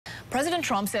President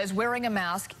Trump says wearing a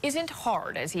mask isn't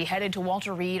hard as he headed to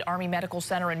Walter Reed Army Medical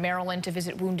Center in Maryland to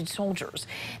visit wounded soldiers.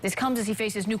 This comes as he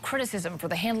faces new criticism for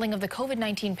the handling of the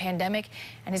COVID-19 pandemic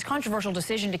and his controversial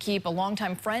decision to keep a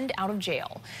longtime friend out of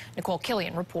jail. Nicole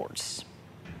Killian reports.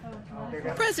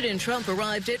 President Trump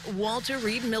arrived at Walter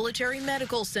Reed Military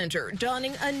Medical Center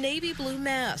donning a navy blue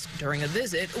mask during a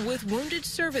visit with wounded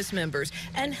service members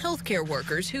and healthcare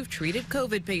workers who've treated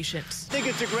COVID patients. I think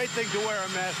it's a great thing to wear a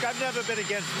mask. I've never been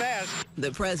against masks.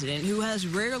 The president, who has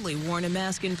rarely worn a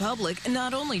mask in public,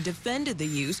 not only defended the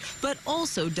use, but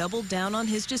also doubled down on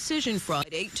his decision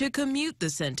Friday to commute the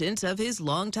sentence of his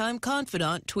longtime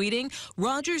confidant, tweeting,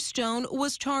 "Roger Stone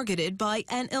was targeted by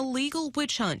an illegal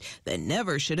witch hunt that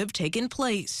never should have taken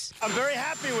place." I'm very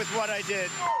happy with what I did.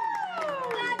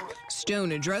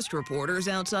 Stone addressed reporters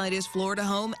outside his Florida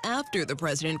home after the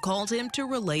president called him to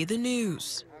relay the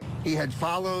news. He had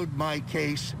followed my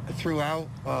case throughout,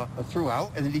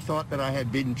 and then he thought that I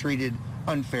had been treated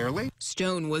unfairly.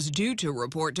 Stone was due to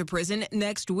report to prison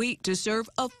next week to serve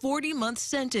a 40-month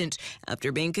sentence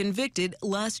after being convicted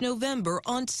last November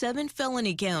on 7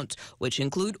 felony counts, which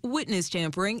include witness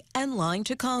tampering and lying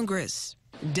to Congress.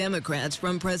 Democrats,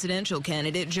 from presidential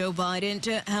candidate Joe Biden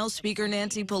to House Speaker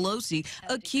Nancy Pelosi,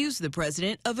 accused the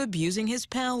president of abusing his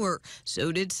power.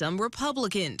 So did some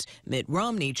Republicans. Mitt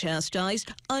Romney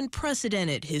chastised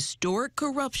unprecedented historic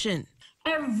corruption.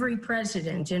 Every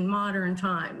president in modern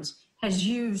times has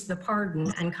used the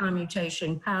pardon and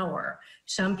commutation power.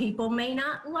 Some people may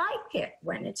not like it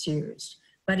when it's used,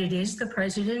 but it is the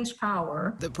president's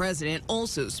power. The president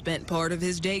also spent part of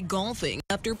his day golfing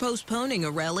after postponing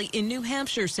a rally in New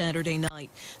Hampshire Saturday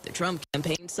night. The Trump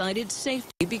campaign cited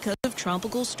safety because of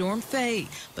Tropical Storm Faye,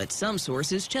 but some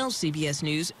sources tell CBS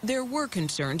News there were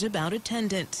concerns about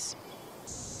attendance.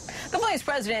 The vice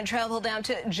president traveled down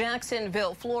to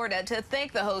Jacksonville, Florida, to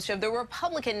thank the host of the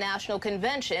Republican National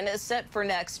Convention set for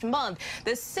next month.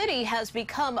 The city has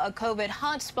become a COVID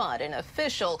hotspot. An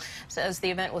official says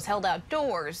the event was held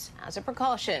outdoors as a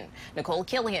precaution. Nicole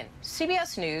Killian,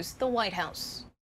 CBS News, the White House.